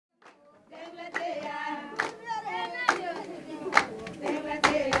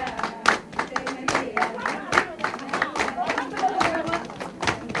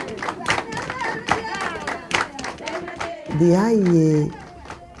The IEA,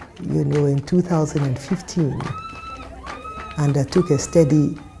 in 2015, undertook a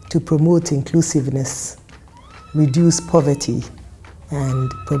study to promote inclusiveness, reduce poverty, and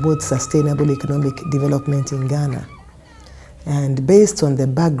promote sustainable economic development in Ghana. And based on the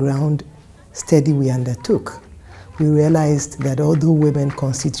background study we undertook, we realized that although women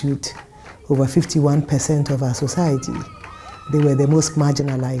constitute over 51% of our society, they were the most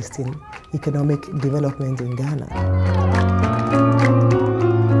marginalized in economic development in Ghana.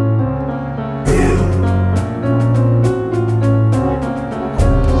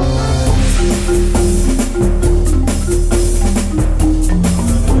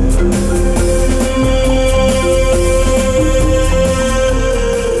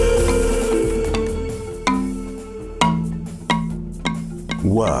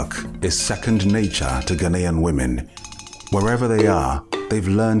 Work is second nature to Ghanaian women. Wherever they are, they've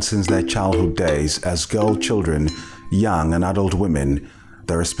learned since their childhood days as girl children, young and adult women,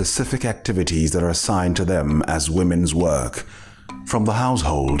 there are specific activities that are assigned to them as women's work. From the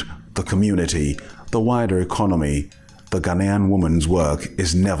household, the community, the wider economy, the Ghanaian woman's work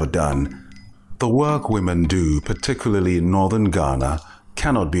is never done. The work women do, particularly in northern Ghana,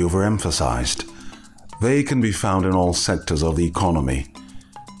 cannot be overemphasized. They can be found in all sectors of the economy.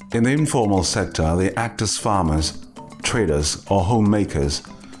 In the informal sector, they act as farmers, traders, or homemakers.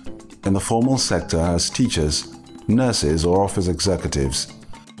 In the formal sector, as teachers, nurses, or office executives.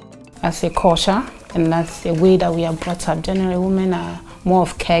 As a culture, and that's the way that we are brought up, generally women are more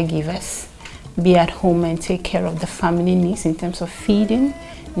of caregivers. Be at home and take care of the family needs in terms of feeding,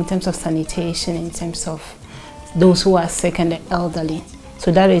 in terms of sanitation, in terms of those who are sick and the elderly.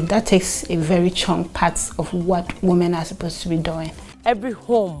 So that takes a very strong part of what women are supposed to be doing. Every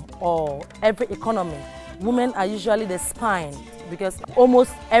home or every economy, women are usually the spine, because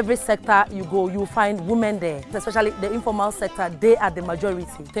almost every sector you go, you find women there. Especially the informal sector, they are the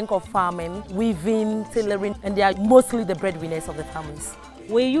majority. Think of farming, weaving, tailoring, and they are mostly the breadwinners of the families.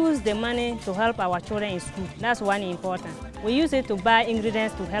 We use the money to help our children in school. That's one important. We use it to buy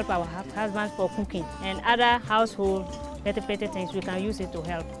ingredients to help our husbands for cooking and other household petty things. We can use it to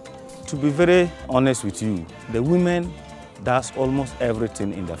help. To be very honest with you, the women does almost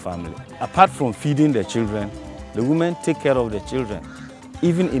everything in the family. Apart from feeding the children, the women take care of the children,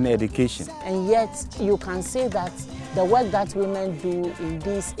 even in education. And yet you can say that the work that women do in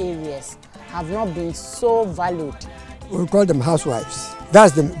these areas have not been so valued. We call them housewives.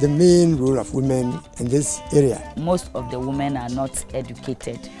 That's the main role of women in this area. Most of the women are not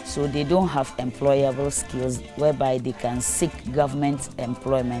educated, so they don't have employable skills whereby they can seek government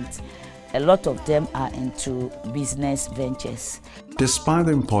employment. A lot of them are into business ventures. Despite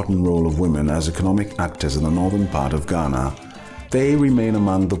the important role of women as economic actors in the northern part of Ghana, they remain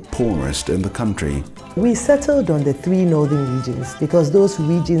among the poorest in the country. We settled on the 3 northern regions because those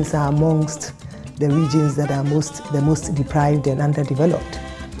regions are amongst the regions that are the most deprived and underdeveloped.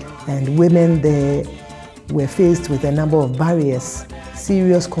 And women there were faced with a number of barriers,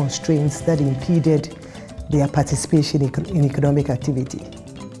 serious constraints that impeded their participation in economic activity.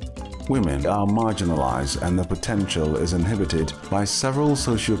 Women are marginalized and their potential is inhibited by several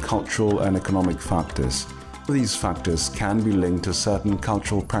socio-cultural and economic factors. These factors can be linked to certain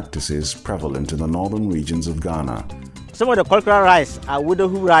cultural practices prevalent in the northern regions of Ghana. Some of the cultural rights are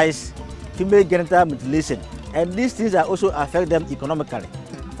widowhood rights, female genital mutilation, and these things also affect them economically.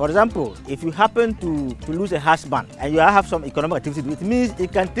 For example, if you happen to lose a husband and you have some economic activity, it means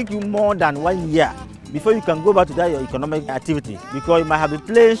it can take you more than 1 year before you can go back to that your economic activity, because you might have been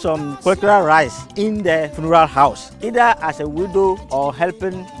playing some cultural rights in the funeral house, either as a widow or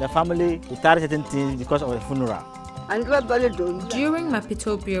helping the family to carry certain things because of the funeral. During my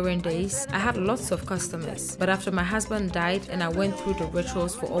Pitobioran days, I had lots of customers, but after my husband died and I went through the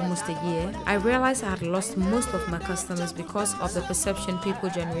rituals for almost a year, I realized I had lost most of my customers because of the perception people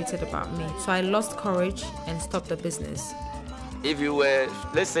generated about me. So I lost courage and stopped the business. If you were,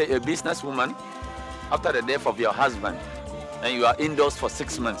 let's say, a businesswoman, after the death of your husband, and you are indoors for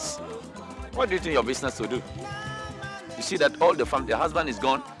 6 months, what do you think your business will do? You see that all the husband is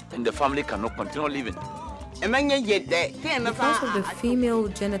gone, and the family cannot continue living. Because of the female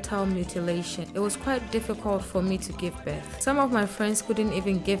genital mutilation, it was quite difficult for me to give birth. Some of my friends couldn't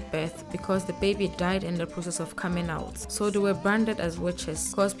even give birth because the baby died in the process of coming out. So they were branded as witches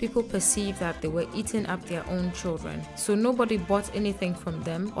because people perceived that they were eating up their own children. So nobody bought anything from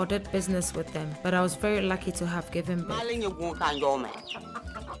them or did business with them. But I was very lucky to have given birth.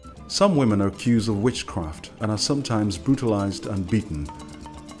 Some women are accused of witchcraft and are sometimes brutalized and beaten.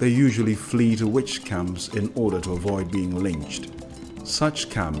 They usually flee to witch camps in order to avoid being lynched. Such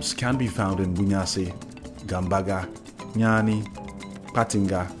camps can be found in Bunyasi, Gambaga, Nyani,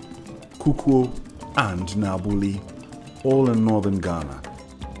 Patinga, Kukuo, and Nabuli, all in northern Ghana.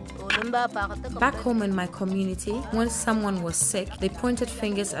 Back home in my community, when someone was sick, they pointed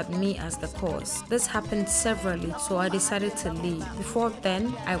fingers at me as the cause. This happened severally, so I decided to leave. Before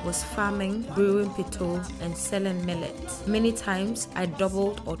then, I was farming, brewing pito, and selling millet. Many times, I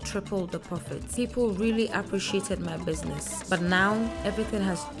doubled or tripled the profits. People really appreciated my business. But now, everything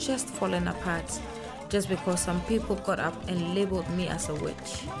has just fallen apart, just because some people got up and labeled me as a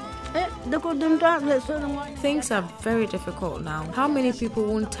witch. Things are very difficult now. How many people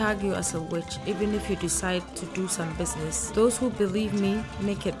won't tag you as a witch even if you decide to do some business? Those who believe me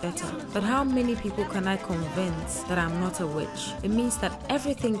make it better. But how many people can I convince that I'm not a witch? It means that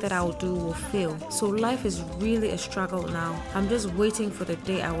everything that I'll do will fail. So life is really a struggle now. I'm just waiting for the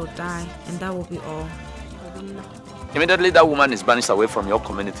day I will die, and that will be all. Immediately that woman is banished away from your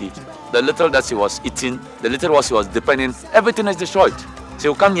community. The little that she was eating, the little what she was depending, everything is destroyed. She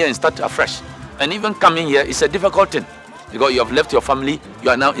will come here and start afresh. And even coming here is a difficult thing because you have left your family,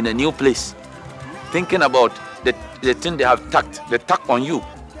 you are now in a new place. Thinking about the thing they have tacked, they tack on you,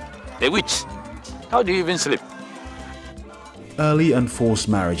 a witch. How do you even sleep? Early and forced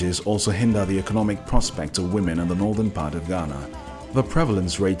marriages also hinder the economic prospects of women in the northern part of Ghana. The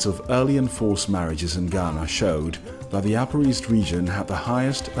prevalence rates of early and forced marriages in Ghana showed that the Upper East region had the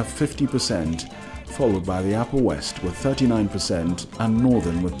highest at 50%, followed by the Upper West with 39% and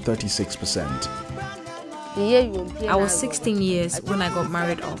Northern with 36%. I was 16 years when I got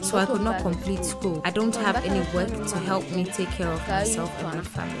married off, so I could not complete school. I don't have any work to help me take care of myself and my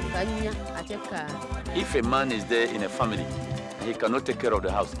family. If a man is there in a family and he cannot take care of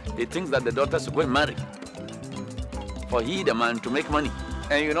the house, he thinks that the daughter should go and marry. For he, the man, to make money.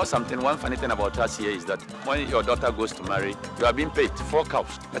 And you know something, one funny thing about us here is that when your daughter goes to marry, you are being paid 4 cows.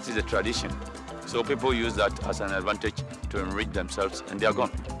 That is the tradition. So people use that as an advantage to enrich themselves, and they are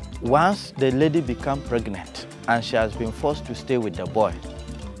gone. Once the lady becomes pregnant and she has been forced to stay with the boy,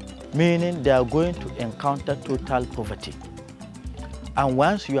 meaning they are going to encounter total poverty. And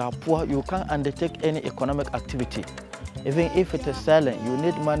once you are poor, you can't undertake any economic activity. Even if it is selling, you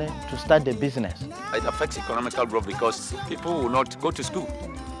need money to start the business. It affects economical growth because people will not go to school.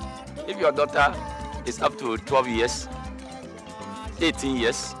 If your daughter is up to 12 years, 18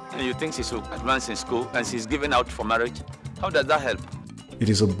 years, and you think she should advance in school and she's given out for marriage, how does that help? It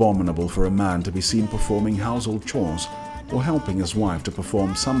is abominable for a man to be seen performing household chores or helping his wife to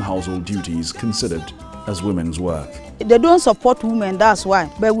perform some household duties considered as women's work. They don't support women, that's why.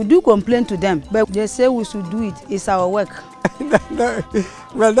 But we do complain to them. But they say we should do it. It's our work.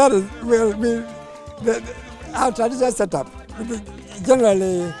 Well, that is our traditional setup.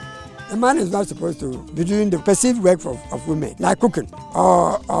 Generally, a man is not supposed to be doing the perceived work of women, like cooking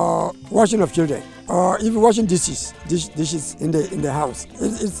or washing of children, or even washing dishes in the house.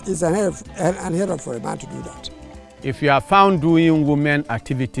 It's unheard of for a man to do that. If you are found doing women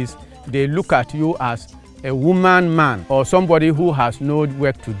activities, they look at you as a woman man or somebody who has no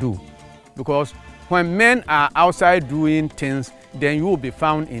work to do. Because when men are outside doing things, then you will be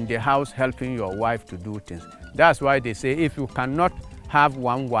found in the house helping your wife to do things. That's why they say if you cannot have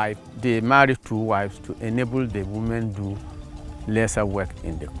one wife, they marry 2 wives to enable the women do lesser work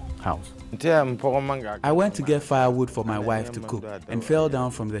in the house. I went to get firewood for my wife to cook and fell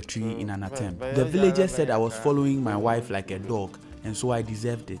down from the tree in an attempt. The villagers said I was following my wife like a dog, and so I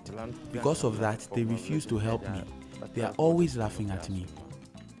deserved it. Because of that, they refused to help me. They are always laughing at me.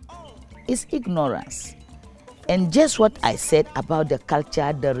 It's ignorance. And just what I said about the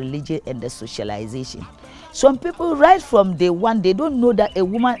culture, the religion, and the socialization. Some people, right from day one, they don't know that a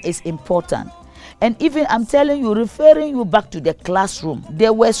woman is important. And even, I'm telling you, referring you back to the classroom,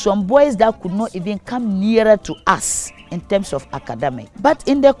 there were some boys that could not even come nearer to us in terms of academic. But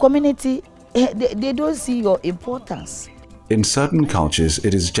in the community, they don't see your importance. In certain cultures,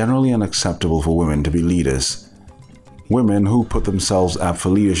 it is generally unacceptable for women to be leaders. Women who put themselves up for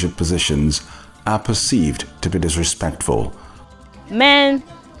leadership positions are perceived to be disrespectful. Men,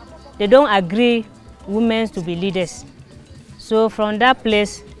 they don't agree women to be leaders. So from that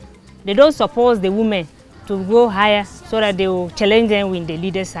place, they don't support the women to go higher so that they will challenge them with the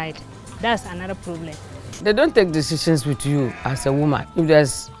leader side. That's another problem. They don't take decisions with you as a woman. If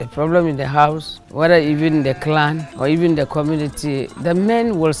there's a problem in the house, whether even the clan or even the community, the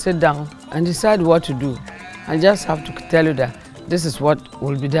men will sit down and decide what to do. I just have to tell you that this is what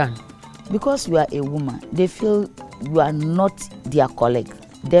will be done. Because you are a woman, they feel you are not their colleague.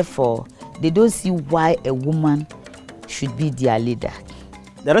 Therefore, they don't see why a woman should be their leader.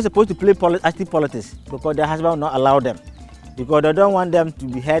 They're not supposed to play active politics because their husband will not allow them. Because they don't want them to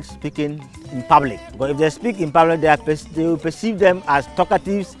be heard speaking in public. Because if they speak in public, they will perceive them as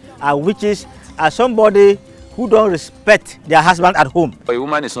talkatives, as witches, as somebody who don't respect their husband at home. A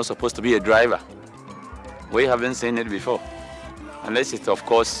woman is not supposed to be a driver. We haven't seen it before. Unless it's, of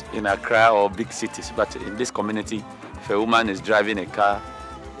course, in Accra or big cities. But in this community, if a woman is driving a car,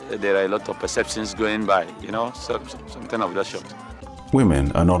 there are a lot of perceptions going by, you know, something of that sort.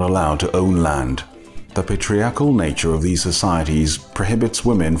 Women are not allowed to own land. The patriarchal nature of these societies prohibits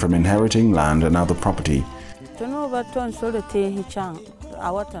women from inheriting land and other property.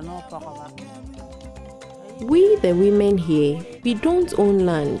 We, the women here, we don't own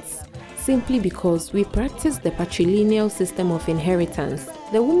lands simply because we practice the patrilineal system of inheritance.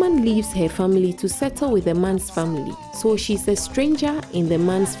 The woman leaves her family to settle with the man's family, so she's a stranger in the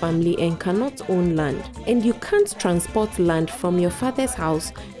man's family and cannot own land. And you can't transport land from your father's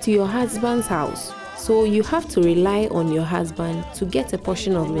house to your husband's house. So you have to rely on your husband to get a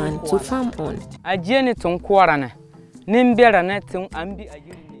portion of land to farm on.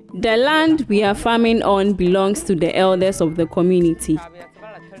 The land we are farming on belongs to the elders of the community.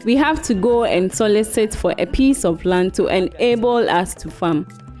 We have to go and solicit for a piece of land to enable us to farm.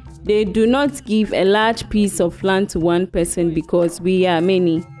 They do not give a large piece of land to one person because we are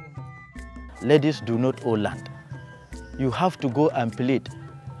many. Ladies do not own land. You have to go and plead.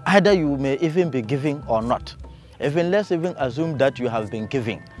 Either you may even be giving or not. Even let's even assume that you have been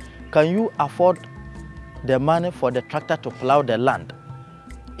giving. Can you afford the money for the tractor to plow the land?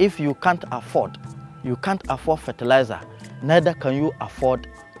 If you can't afford fertilizer, neither can you afford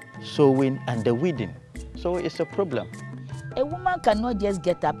sowing and the weeding. So it's a problem. A woman cannot just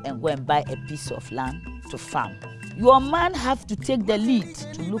get up and go and buy a piece of land to farm. Your man have to take the lead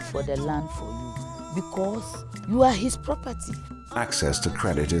to look for the land for you because you are his property. Access to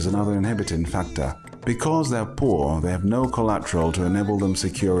credit is another inhibiting factor. Because they're poor, they have no collateral to enable them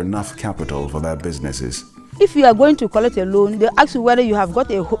secure enough capital for their businesses. If you are going to collect a loan, they ask you whether you have got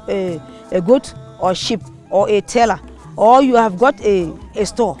a goat or sheep or a teller, or you have got a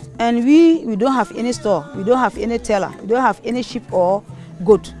store. And we don't have any store, we don't have any teller, we don't have any sheep or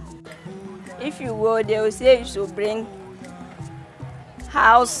goat. If you go, they will say you should bring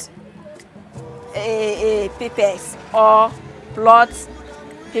house papers or plot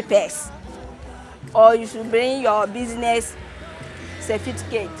papers, or you should bring your business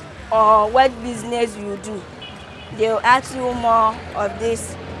certificate or what business you do. They will ask you more of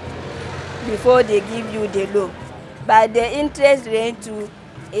this before they give you the loan. But the interest rate too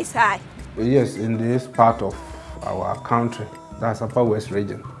is high. Yes, in this part of our country, that's Upper West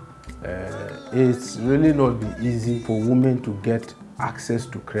region, it's really not been easy for women to get access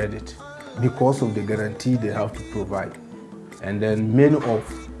to credit because of the guarantee they have to provide. And then many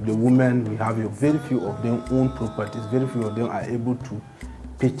of the women we have, very few of them own properties, very few of them are able to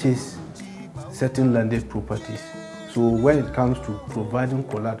purchase certain landed properties. So when it comes to providing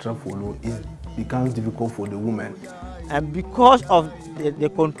collateral for loan, it becomes difficult for the women. And because of the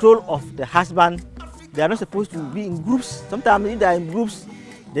control of the husband, they are not supposed to be in groups. Sometimes if they are in groups,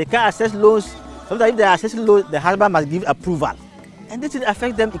 they can't access loans. Sometimes if they are accessing loans, the husband must give approval. And this will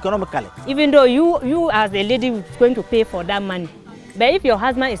affect them economically. Even though you as a lady is going to pay for that money, but if your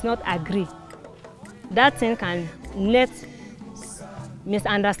husband is not agree, that thing can let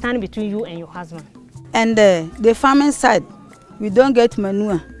misunderstanding between you and your husband. And the farming side, we don't get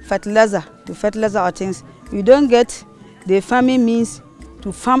manure, fertilizer to fertilize our things. We don't get the farming means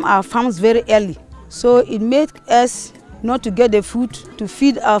to farm our farms very early. So it makes us not to get the food to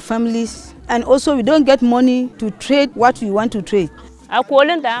feed our families. And also we don't get money to trade what we want to trade.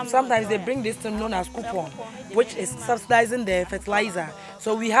 Sometimes they bring this thing known as coupon, which is subsidizing the fertilizer.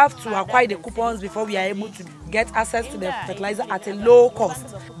 So we have to acquire the coupons before we are able to get access to the fertilizer at a low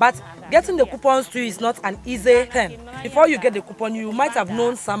cost. But getting the coupons too is not an easy thing. Before you get the coupon, you might have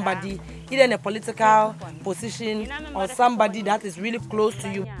known somebody, either in a political position or somebody that is really close to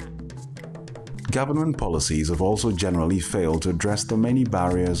you. Government policies have also generally failed to address the many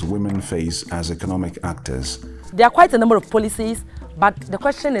barriers women face as economic actors. There are quite a number of policies, but the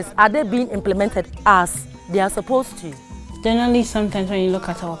question is, are they being implemented as they are supposed to? Generally, sometimes when you look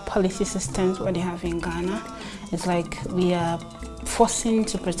at our policy systems, what they have in Ghana, it's like we are forcing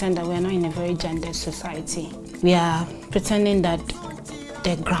to pretend that we are not in a very gendered society. We are pretending that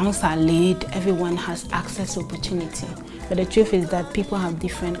the grounds are laid, everyone has access to opportunity. But the truth is that people have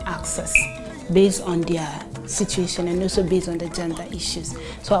different access based on their situation and also based on the gender issues.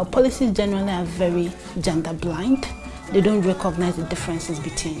 So our policies generally are very gender blind. They don't recognize the differences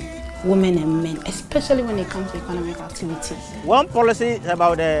between women and men, especially when it comes to economic activity. One policy is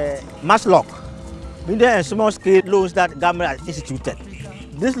about the mass lock, medium and small scale loans that government has instituted.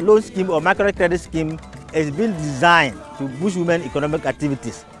 This loan scheme or microcredit scheme is being designed to boost women's economic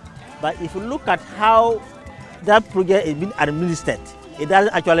activities. But if you look at how that project is being administered, it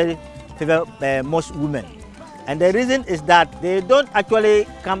doesn't actually favor most women. And the reason is that they don't actually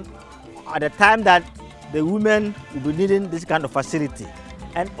come at the time that the women will be needing this kind of facility.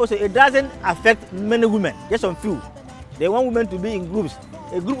 And also it doesn't affect many women, just some few. They want women to be in groups,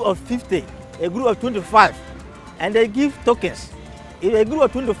 a group of 50, a group of 25, and they give tokens. If a group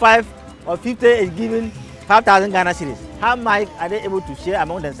of 25 or 50 is given 5,000 Ghana cedis, how much are they able to share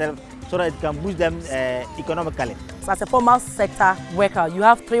among themselves so that it can boost them economically? As a formal sector worker, you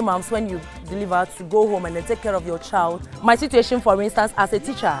have 3 months when you deliver to go home and then take care of your child. My situation, for instance, as a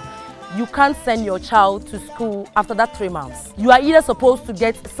teacher, you can't send your child to school after that 3 months. You are either supposed to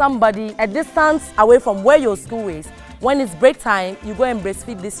get somebody a distance away from where your school is. When it's break time, you go and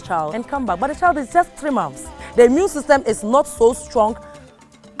breastfeed this child and come back. But the child is just 3 months. The immune system is not so strong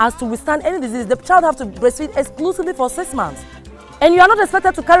as to withstand any disease. The child has to breastfeed exclusively for 6 months. And you are not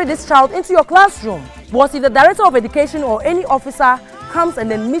expected to carry this child into your classroom. But if the director of education or any officer comes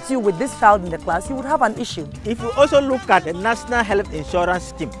and then meets you with this child in the class, you would have an issue. If you also look at the National Health Insurance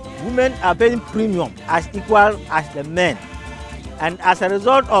Scheme, women are paying premium as equal as the men. And as a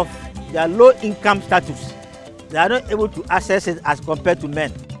result of their low income status, they are not able to access it as compared to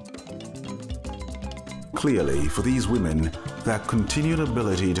men. Clearly, for these women, their continued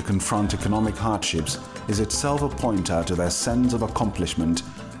ability to confront economic hardships is itself a pointer to their sense of accomplishment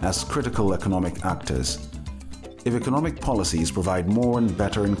as critical economic actors. If economic policies provide more and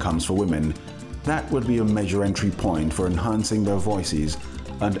better incomes for women, that would be a major entry point for enhancing their voices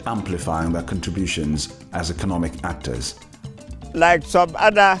and amplifying their contributions as economic actors. Like some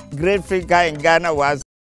other great figure in Ghana was